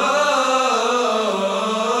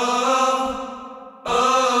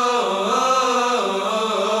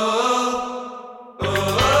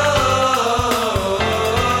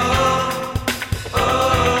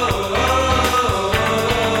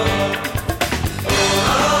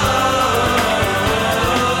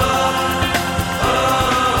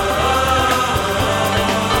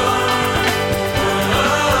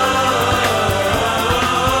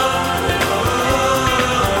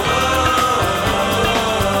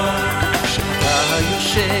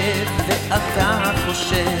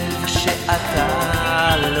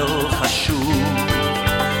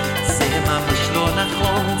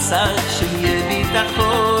 צריך שיהיה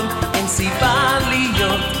ביטחון, אין סיבה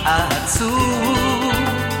להיות עצוב.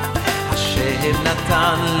 השם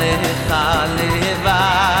נתן לך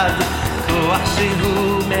לבד כוח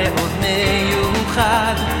שהוא מאוד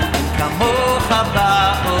מיוחד, אין כמוך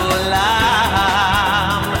בעולם.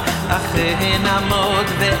 אכן עמוד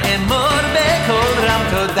ואמור בקול רם,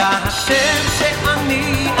 תודה השם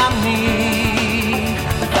שאני אני,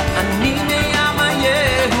 ואני מעם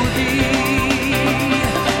היהודי.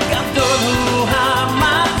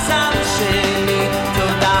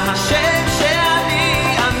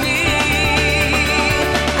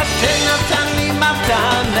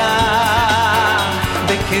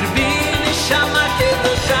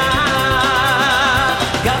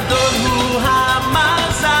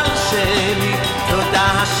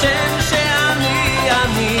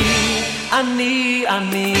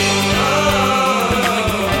 אני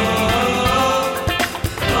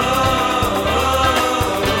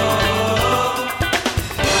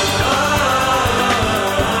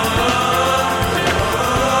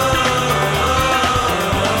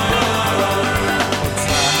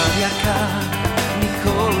אוצר יקר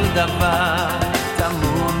מכל דבר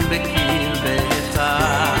טמון בקרבך,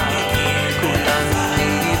 כולנו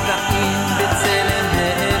נבראים בצלם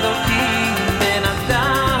אלוקים, בן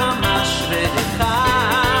אדם אשריך,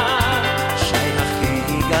 שהכי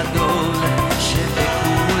גדול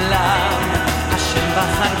שבכולם, השם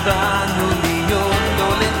בחר בנו להיות לו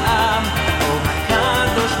לעם, או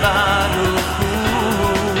הקדוש ברוך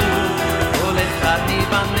הוא, כל אחד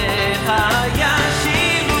מבניך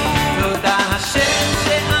ישירו, תודה השם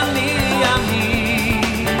שאני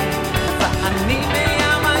אני, ואני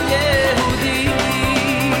מעם היהודי.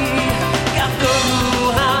 גדול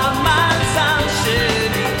הוא המזל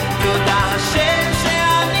שלי, תודה השם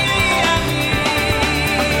שאני אני,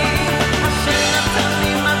 השם נתן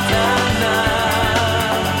לי מתנה,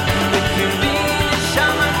 בקרבי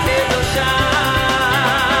נשמה קדושה.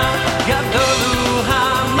 גדול הוא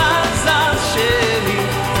המזל שלי,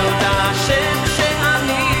 תודה השם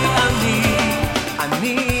שאני אני,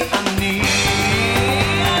 אני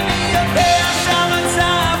יודע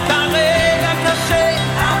שהמצב כרגע קשה,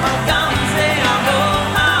 אבל גם זה יעבור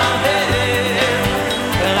מהר.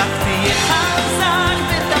 רק תהיה חזק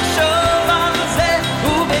ותחשוב על זה,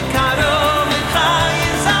 ובקרוב לך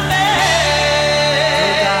יזמר.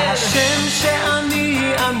 תודה השם שאני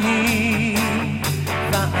אני,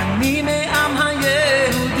 ואני מעם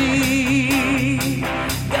היהודי.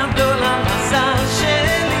 גדול המזל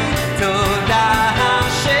שלי, תודה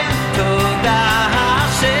השם, תודה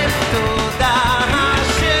השם, תודה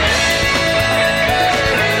השם.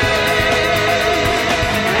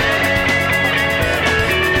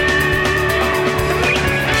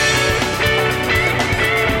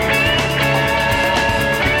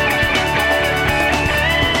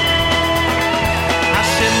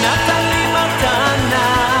 השם נתן לי מתנה,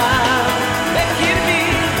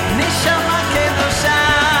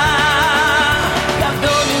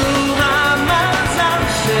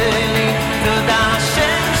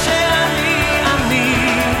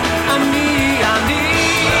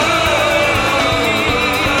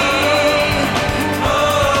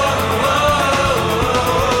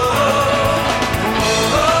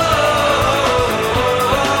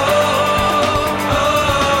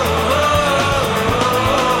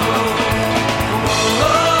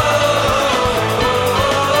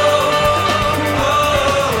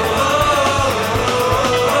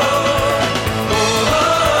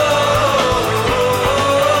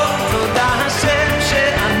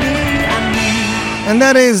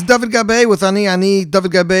 that is David Gabe with Ani Ani.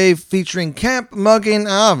 David Gabe featuring Camp Muggin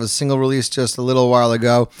Av, a single released just a little while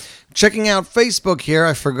ago. Checking out Facebook here,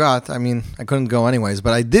 I forgot. I couldn't go anyways,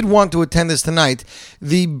 but I did want to attend this tonight.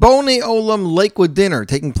 The Bonei Olam Lakewood Dinner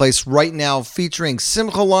taking place right now, featuring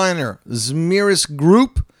Simcha Liner, Zmiris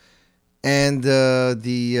Group, and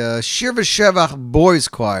the Shir V'Shevach Boys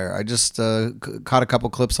Choir. I just caught a couple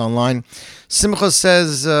clips online. Simcha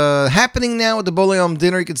says, happening now at the Bonei Olam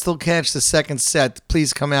Dinner. You can still catch the second set.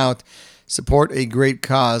 Please come out, support a great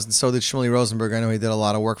cause. And so did Shmuley Rosenberg. I know he did a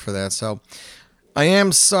lot of work for that. So I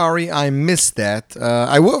am sorry I missed that.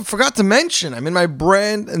 I forgot to mention, I'm in my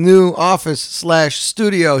brand new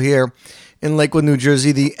office/studio here in Lakewood, New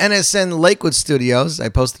Jersey, the NSN Lakewood Studios. I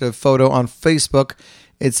posted a photo on Facebook.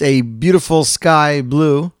 It's a beautiful sky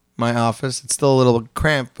blue, my office. It's still a little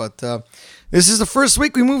cramped, but this is the first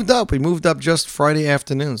week we moved up. We moved up just Friday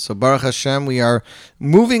afternoon. So Baruch Hashem, we are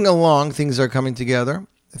moving along. Things are coming together.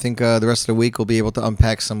 I think the rest of the week we'll be able to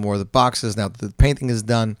unpack some more of the boxes now that the painting is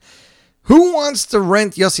done. Who wants to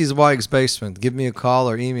rent Yossi Zweig's basement? Give me a call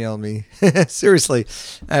or email me. Seriously,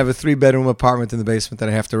 I have a 3-bedroom apartment in the basement that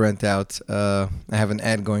I have to rent out. I have an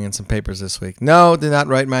ad going in some papers this week. No, did not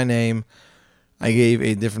write my name. I gave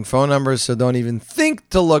a different phone number, so don't even think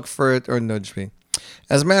to look for it or nudge me.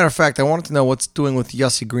 As a matter of fact, I wanted to know what's doing with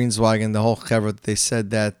Yossi Greenzweig and the whole chevra. They said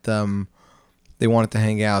that they wanted to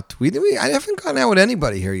hang out. I haven't gone out with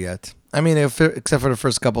anybody here yet. Except for the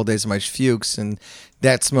first couple of days of my Fuchs and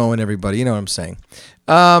Datsmo and everybody. You know what I'm saying.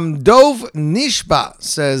 Dov Nishba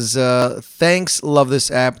says, thanks, love this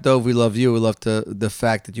app. Dov, we love you. We love the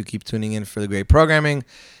fact that you keep tuning in for the great programming.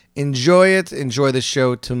 Enjoy it. Enjoy the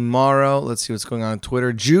show tomorrow. Let's see what's going on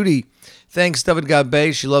Twitter. Judy, thanks, David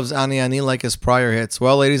Gabe. She loves Ani Ani like his prior hits.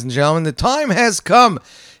 Well, ladies and gentlemen, the time has come.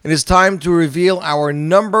 It is time to reveal our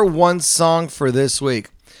number one song for this week.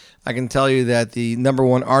 I can tell you that the number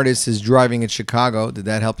one artist is driving in Chicago. Did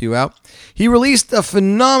that help you out? He released a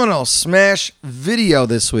phenomenal smash video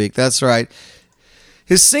this week. That's right.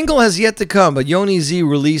 His single has yet to come, but Yoni Z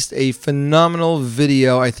released a phenomenal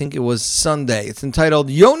video. I think it was Sunday. It's entitled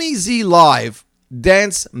Yoni Z Live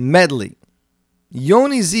Dance Medley.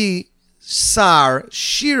 Yoni Z Sar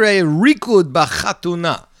Shire Rikud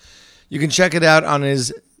Bachatuna. You can check it out on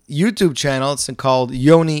his YouTube channel. It's called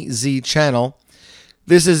Yoni Z Channel.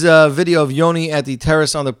 This is a video of Yoni at the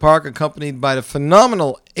Terrace on the Park, accompanied by the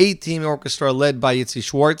phenomenal A-Team Orchestra led by Yitzi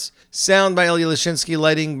Schwartz. Sound by Ilya Lashinsky,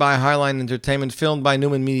 lighting by Highline Entertainment, filmed by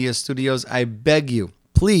Newman Media Studios. I beg you,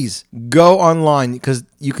 please go online because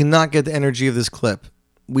you cannot get the energy of this clip.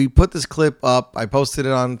 We put this clip up. I posted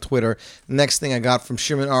it on Twitter. The next thing I got from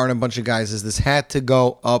Shimon R and a bunch of guys is this had to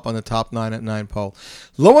go up on the top 9 at 9 poll.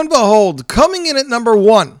 Lo and behold, coming in at number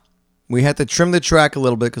 1. We had to trim the track a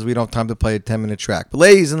little bit because we don't have time to play a 10-minute track. But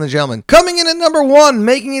ladies and gentlemen, coming in at number 1,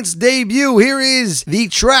 making its debut, here is the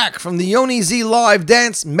track from the Yoni Z Live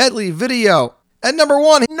Dance Medley video. At number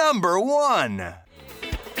 1. Number 1. I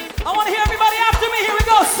want to hear everybody after me. Here we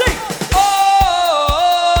go. Sing.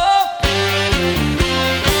 Oh,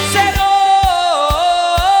 said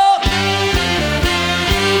oh,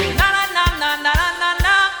 na na na na na na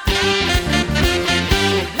na,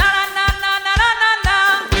 na na na na na na.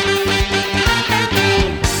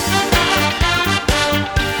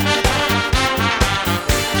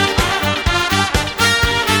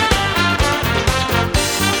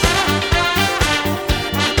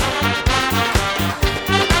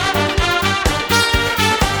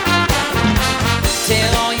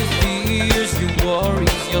 Tell all your fears, your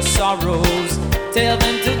worries, your sorrows. Tell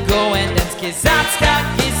them to go and dance Kizatska,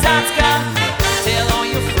 Kizatska. Tell all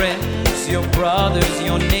your friends, your brothers,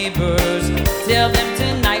 your neighbors. Tell them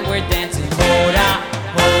tonight we're dancing Hora,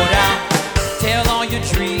 Hora. Tell all your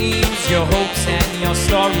dreams, your hopes and your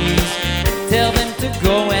stories. Tell them to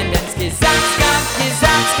go and dance Kizatska,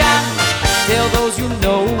 Kizatska. Tell those you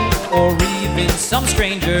know or even some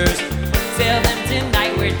strangers. Tell them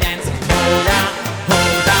tonight we're dancing Hora,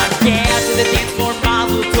 Hora. Yeah, to the dance floor,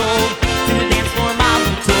 Mazel Tov. To the dance floor,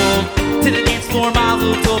 Mazel Tov. To the dance floor,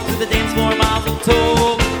 Mazel Tov. To the dance floor, Mazel Tov.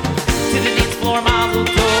 To the dance floor, Mazel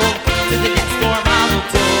Tov. To the dance floor, Mazel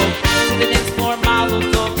Tov. To the dance floor, Mazel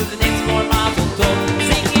Tov. To the dance floor, Mazel Tov.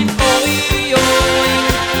 Singing oi oi,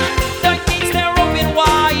 the gates they're open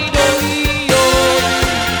wide. Oi oi,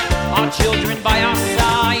 our children by our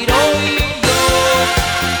side. Oi oi.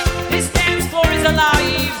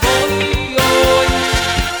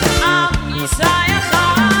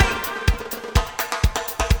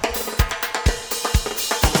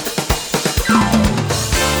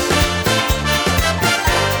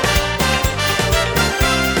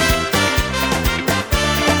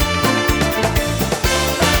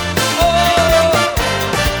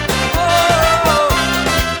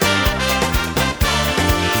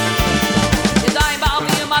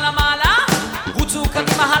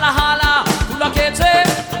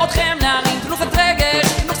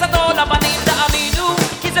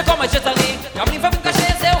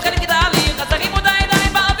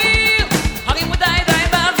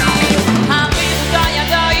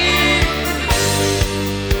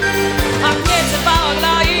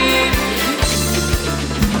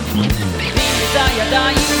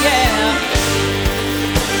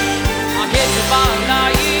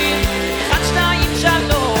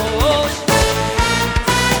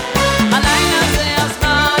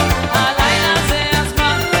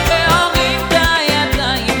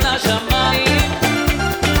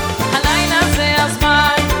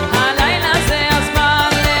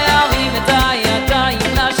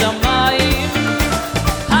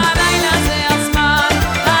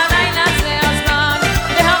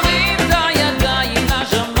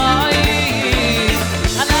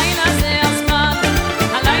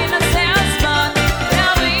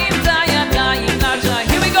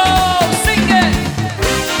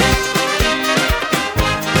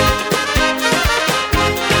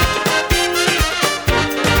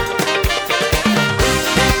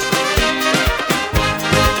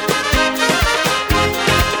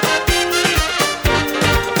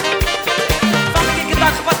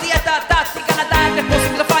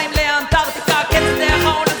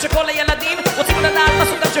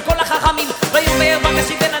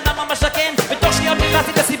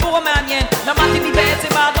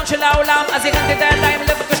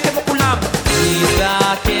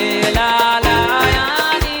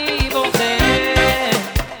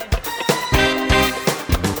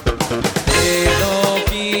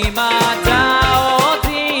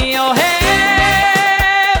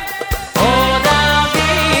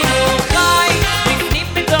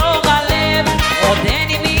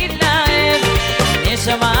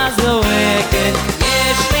 נשמה זועקת,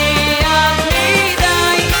 יש לי יד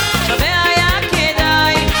מדי, שווה היה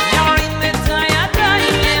כדאי להרים את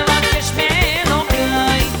הידיים, לבקש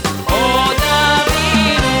מאלוקיי עוד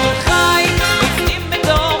אבינו חי, בפנים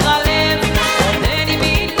בתוך הלב, עוד אין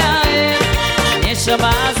מי להם,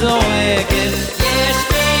 נשמה זועקת, יש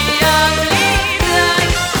לי יד מדי,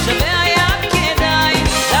 שווה היה כדאי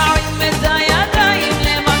להרים את הידיים,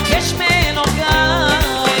 לבקש מאלוקיי.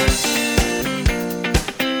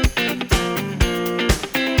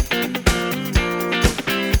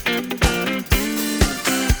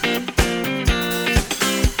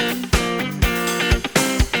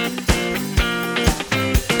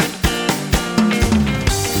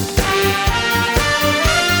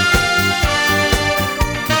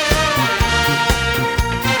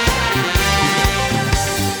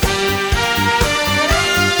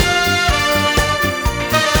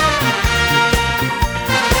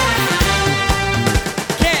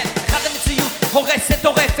 כן, אחד המציאות הורסת,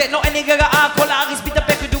 טורפת, לא אין לי גרעה, כל האריס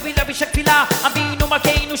מתאפק ודובי לביש הקפילה, אבינו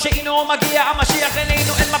מלכנו שאינו מגיע, המשיח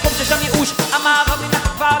אלינו, אין מקום ששם ייאוש, המערב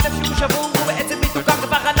מנחת והלב שהוא שבור, הוא בעצם מתוקף,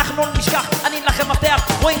 דבר אנחנו לא נשכח, אני לכם מפתח,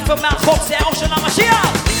 רואים כבר מהרחוב, זה האור של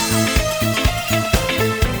המשיח!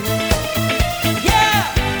 Yeah!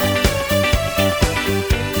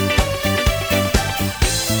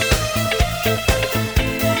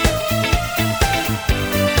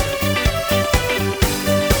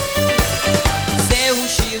 זהו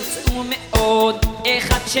שיר צעור מאוד,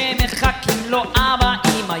 אחד שמחכים לו אבא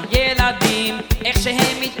עם הילדים, איך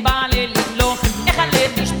שהם מתפללים לו, איך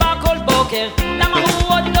הלב נשבר כל בוקר, למה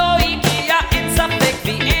הוא עוד לא הגיע, אין ספק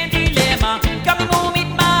ואין דילמה, גם אם הוא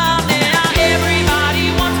מתמהמה. Everybody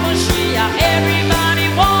wants Moshiach, everybody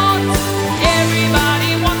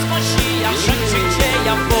wants Moshiach,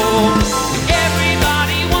 שיבוא.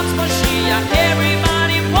 Everybody wants Moshiach,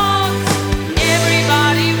 everybody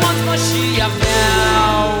wants Moshiach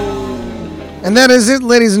now. And that is it,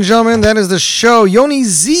 ladies and gentlemen. That is the show. Yoni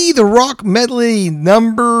Z, the rock medley,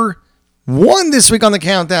 number 1 this week on the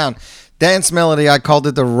countdown. Dance melody, I called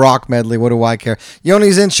it the rock medley. What do I care?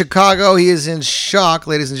 Yoni's in Chicago. He is in shock.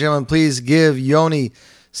 Ladies and gentlemen, please give Yoni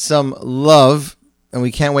some love. And we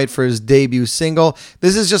can't wait for his debut single.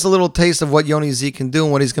 This is just a little taste of what Yoni Z can do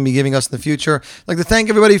and what he's going to be giving us in the future. I'd like to thank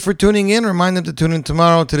everybody for tuning in. Remind them to tune in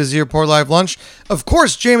tomorrow to the Zierport Live Lunch. Of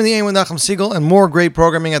course, Jamie the Aim with Nachum Siegel and more great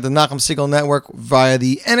programming at the Nachum Siegel Network via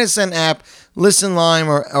the NSN app, Listen Live,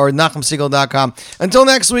 or NachumSiegel.com. Until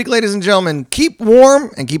next week, ladies and gentlemen, keep warm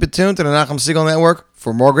and keep it tuned to the Nachum Siegel Network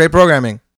for more great programming.